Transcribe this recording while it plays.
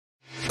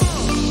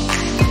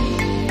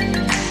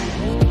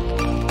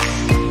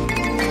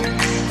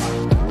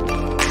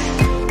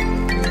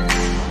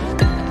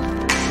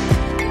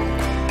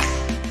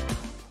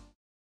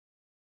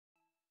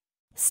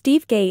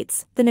Steve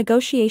Gates, The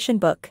Negotiation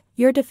Book,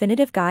 Your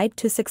Definitive Guide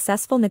to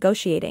Successful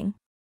Negotiating.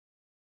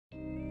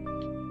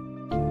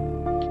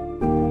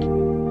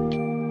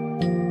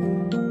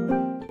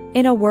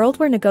 In a world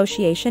where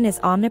negotiation is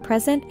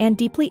omnipresent and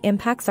deeply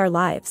impacts our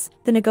lives,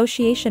 The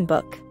Negotiation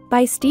Book,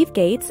 by Steve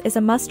Gates is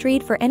a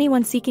must-read for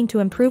anyone seeking to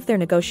improve their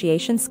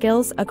negotiation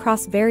skills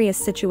across various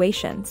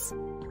situations.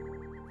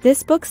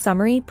 This book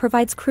summary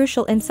provides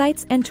crucial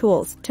insights and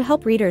tools to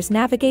help readers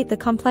navigate the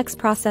complex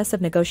process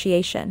of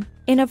negotiation,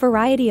 in a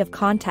variety of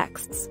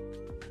contexts.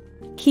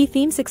 Key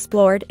themes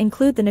explored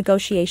include the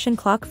negotiation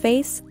clock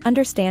face,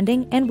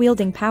 understanding and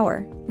wielding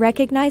power,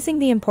 recognizing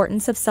the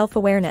importance of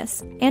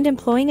self-awareness, and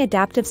employing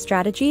adaptive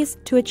strategies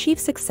to achieve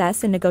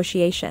success in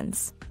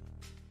negotiations.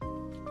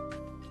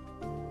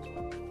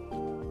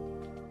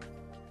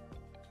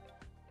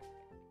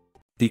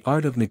 The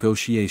art of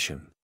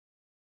negotiation.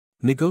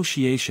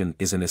 Negotiation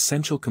is an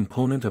essential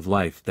component of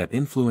life that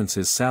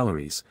influences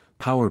salaries,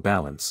 power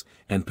balance,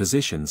 and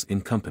positions in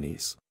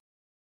companies.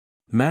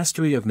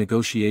 Mastery of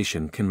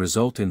negotiation can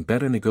result in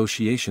better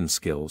negotiation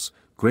skills,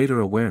 greater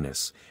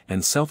awareness,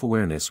 and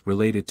self-awareness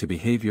related to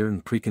behavior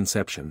and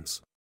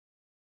preconceptions.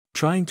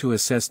 Trying to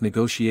assess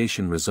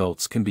negotiation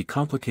results can be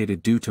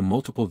complicated due to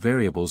multiple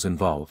variables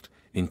involved,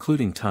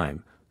 including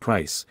time,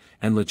 price,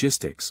 and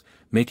logistics,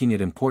 making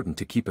it important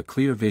to keep a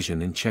clear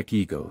vision and check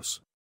egos.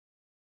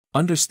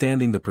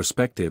 Understanding the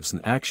perspectives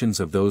and actions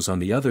of those on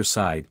the other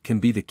side can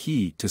be the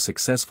key to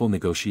successful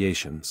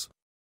negotiations.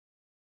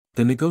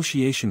 The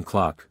negotiation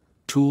clock,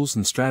 tools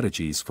and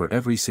strategies for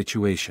every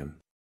situation.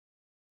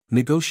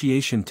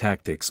 Negotiation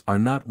tactics are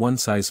not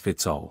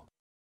one-size-fits-all.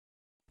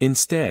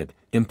 Instead,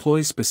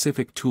 employ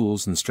specific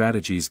tools and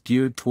strategies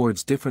geared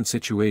towards different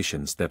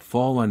situations that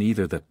fall on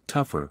either the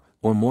tougher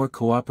or more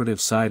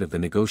cooperative side of the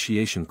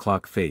negotiation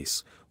clock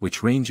face,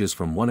 which ranges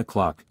from 1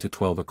 o'clock to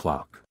 12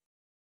 o'clock.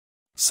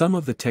 Some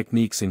of the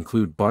techniques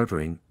include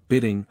bartering,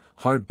 bidding,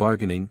 hard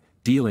bargaining,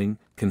 dealing,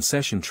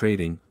 concession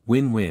trading,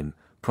 win-win,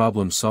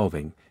 problem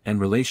solving, and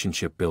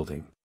relationship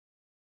building.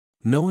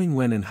 Knowing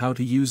when and how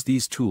to use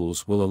these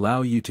tools will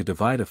allow you to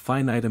divide a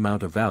finite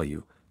amount of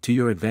value, to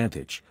your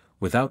advantage,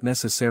 without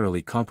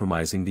necessarily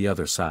compromising the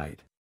other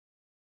side.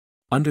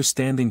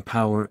 Understanding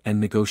power and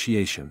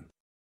negotiation.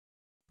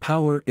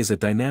 Power is a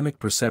dynamic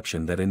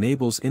perception that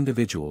enables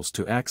individuals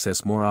to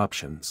access more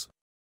options.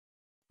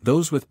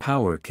 Those with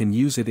power can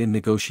use it in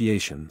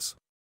negotiations.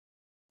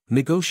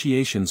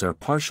 Negotiations are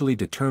partially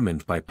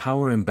determined by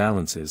power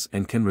imbalances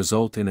and can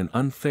result in an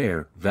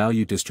unfair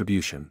value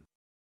distribution.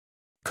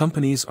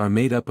 Companies are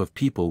made up of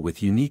people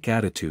with unique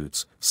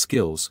attitudes,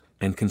 skills,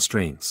 and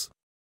constraints.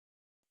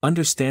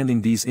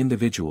 Understanding these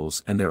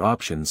individuals and their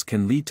options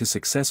can lead to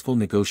successful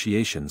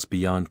negotiations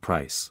beyond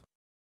price.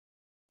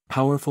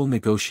 Powerful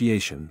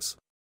negotiations.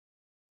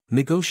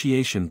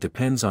 Negotiation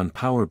depends on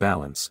power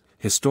balance,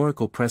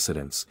 historical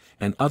precedents,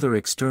 and other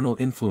external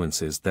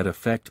influences that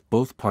affect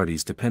both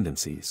parties'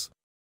 dependencies.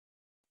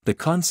 The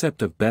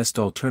concept of best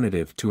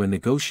alternative to a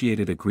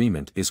negotiated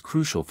agreement is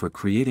crucial for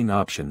creating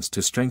options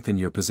to strengthen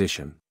your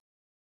position.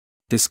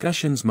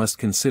 Discussions must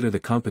consider the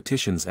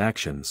competition's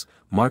actions,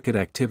 market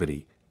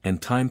activity,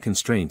 and time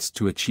constraints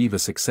to achieve a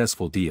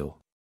successful deal.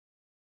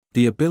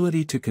 The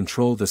ability to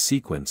control the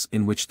sequence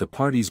in which the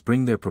parties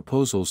bring their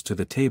proposals to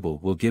the table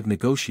will give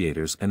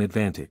negotiators an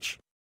advantage.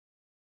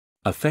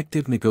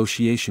 Effective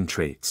negotiation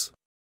traits.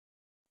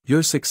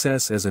 Your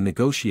success as a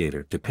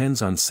negotiator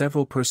depends on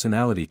several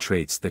personality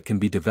traits that can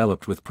be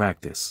developed with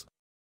practice.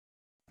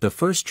 The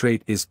first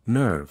trait is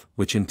nerve,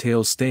 which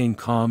entails staying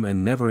calm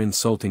and never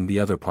insulting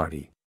the other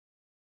party.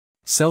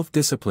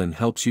 Self-discipline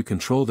helps you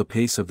control the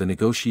pace of the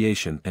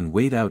negotiation and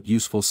wait out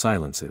useful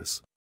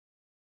silences.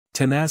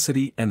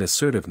 Tenacity and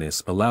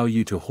assertiveness allow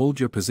you to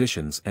hold your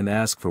positions and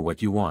ask for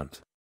what you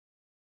want.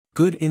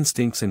 Good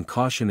instincts and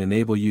caution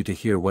enable you to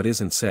hear what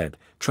isn't said,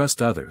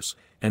 trust others,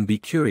 and be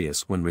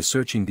curious when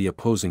researching the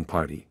opposing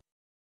party.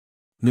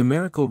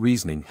 Numerical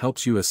reasoning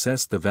helps you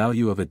assess the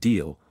value of a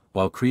deal,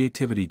 while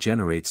creativity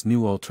generates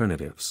new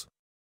alternatives.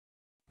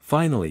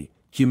 Finally,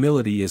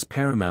 humility is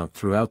paramount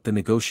throughout the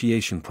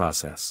negotiation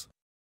process.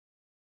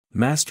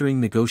 Mastering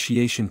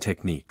negotiation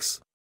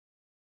techniques.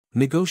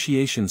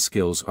 Negotiation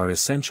skills are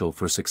essential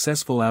for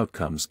successful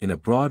outcomes in a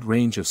broad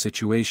range of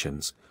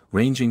situations,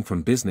 ranging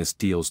from business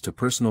deals to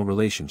personal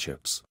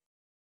relationships.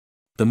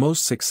 The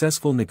most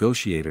successful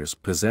negotiators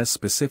possess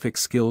specific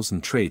skills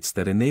and traits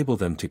that enable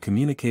them to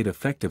communicate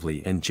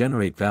effectively and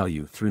generate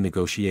value through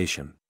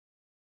negotiation.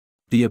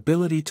 The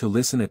ability to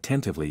listen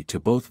attentively to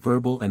both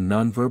verbal and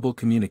nonverbal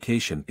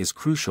communication is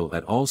crucial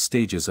at all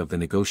stages of the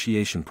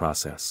negotiation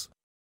process.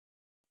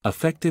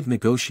 Effective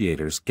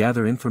negotiators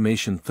gather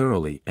information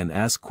thoroughly and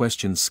ask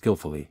questions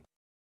skillfully.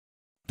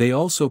 They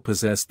also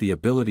possess the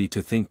ability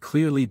to think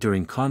clearly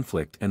during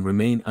conflict and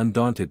remain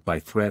undaunted by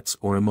threats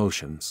or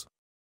emotions.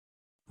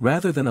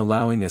 Rather than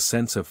allowing a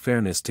sense of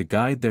fairness to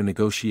guide their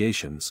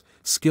negotiations,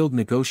 skilled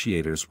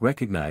negotiators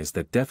recognize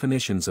that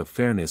definitions of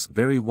fairness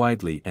vary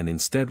widely and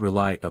instead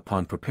rely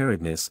upon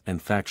preparedness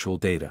and factual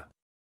data.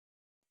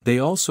 They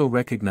also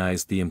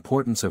recognize the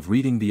importance of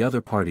reading the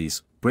other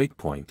party's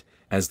breakpoint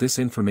as this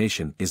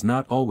information is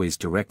not always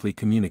directly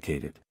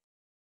communicated.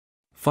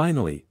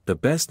 Finally, the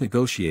best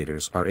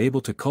negotiators are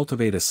able to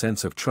cultivate a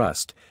sense of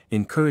trust,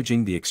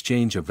 encouraging the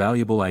exchange of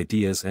valuable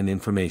ideas and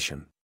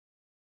information.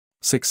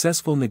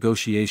 Successful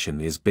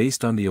negotiation is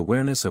based on the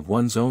awareness of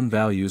one's own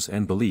values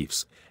and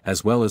beliefs,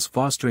 as well as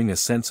fostering a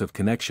sense of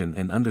connection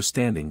and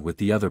understanding with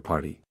the other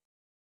party.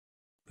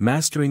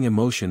 Mastering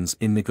emotions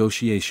in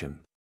negotiation.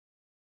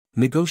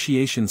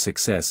 Negotiation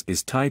success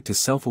is tied to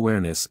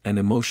self-awareness and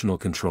emotional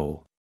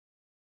control.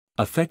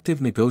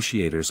 Effective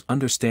negotiators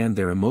understand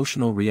their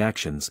emotional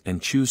reactions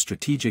and choose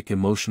strategic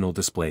emotional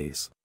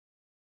displays.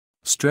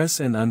 Stress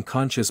and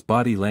unconscious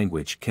body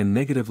language can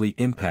negatively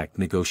impact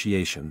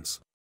negotiations.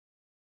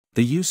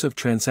 The use of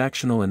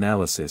transactional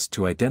analysis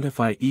to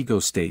identify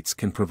ego states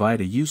can provide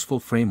a useful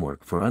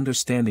framework for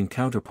understanding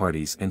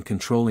counterparties and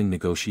controlling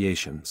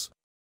negotiations.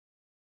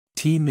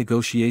 Team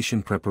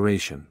negotiation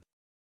preparation.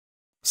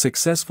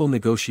 Successful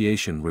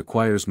negotiation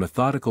requires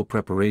methodical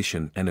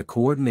preparation and a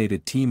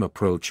coordinated team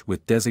approach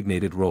with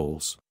designated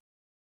roles.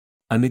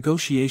 A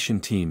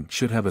negotiation team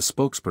should have a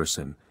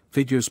spokesperson,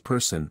 figures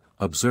person,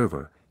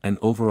 observer, and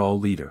overall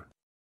leader.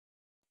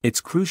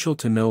 It's crucial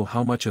to know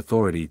how much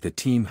authority the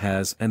team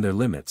has and their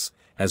limits,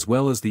 as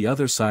well as the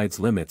other side's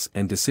limits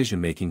and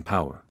decision-making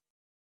power.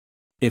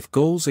 If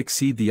goals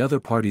exceed the other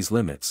party's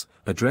limits,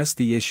 address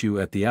the issue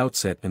at the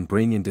outset and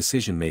bring in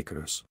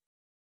decision-makers.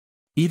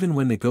 Even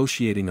when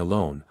negotiating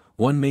alone,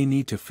 one may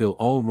need to fill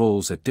all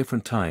roles at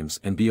different times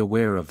and be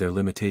aware of their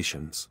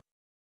limitations.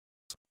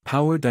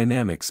 Power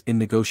dynamics in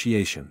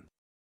negotiation.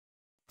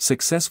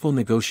 Successful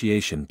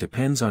negotiation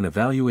depends on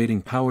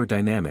evaluating power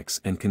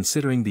dynamics and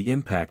considering the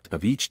impact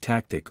of each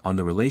tactic on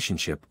the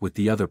relationship with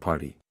the other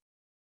party.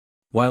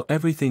 While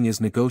everything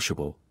is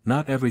negotiable,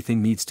 not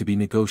everything needs to be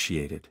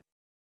negotiated.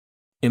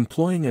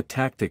 Employing a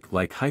tactic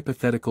like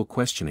hypothetical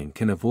questioning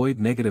can avoid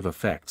negative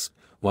effects,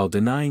 while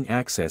denying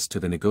access to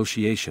the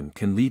negotiation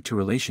can lead to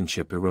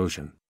relationship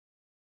erosion.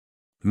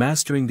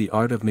 Mastering the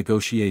art of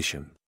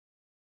negotiation.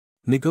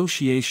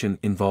 Negotiation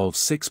involves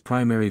 6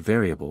 primary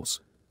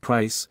variables: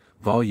 price,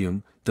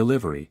 volume,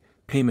 delivery,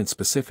 payment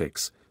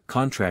specifics,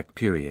 contract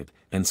period,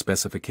 and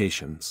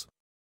specifications.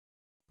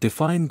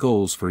 Define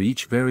goals for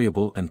each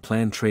variable and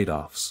plan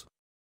trade-offs.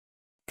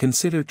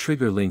 Consider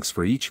trigger links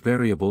for each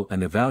variable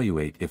and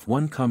evaluate if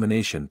one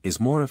combination is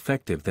more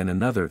effective than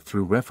another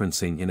through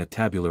referencing in a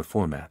tabular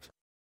format.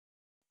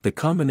 The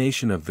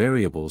combination of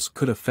variables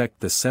could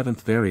affect the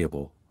 7th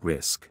variable,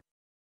 risk.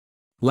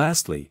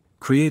 Lastly,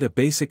 create a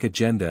basic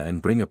agenda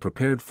and bring a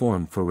prepared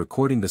form for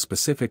recording the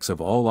specifics of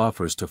all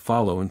offers to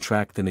follow and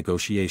track the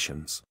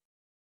negotiations.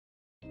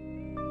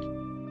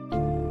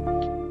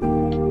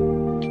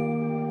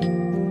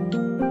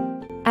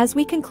 As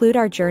we conclude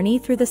our journey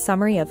through the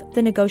summary of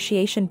The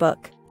Negotiation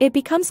Book, it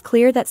becomes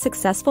clear that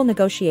successful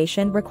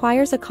negotiation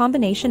requires a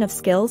combination of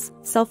skills,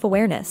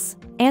 self-awareness,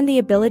 and the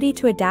ability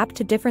to adapt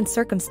to different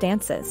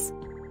circumstances.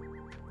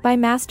 By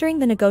mastering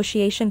the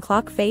negotiation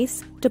clock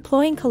face,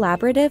 deploying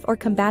collaborative or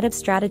combative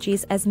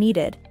strategies as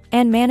needed,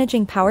 and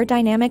managing power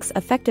dynamics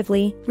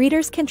effectively,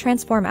 readers can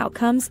transform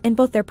outcomes in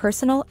both their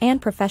personal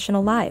and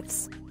professional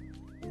lives.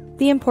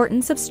 The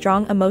importance of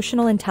strong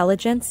emotional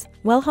intelligence,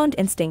 well-honed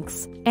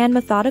instincts, and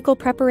methodical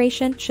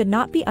preparation should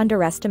not be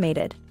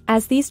underestimated,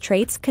 as these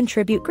traits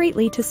contribute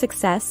greatly to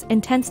success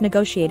in tense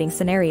negotiating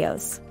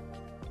scenarios.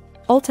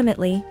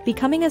 Ultimately,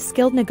 becoming a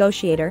skilled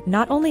negotiator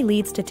not only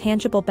leads to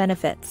tangible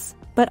benefits,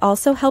 but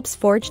also helps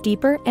forge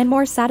deeper and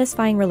more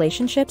satisfying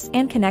relationships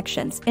and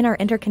connections in our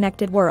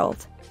interconnected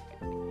world.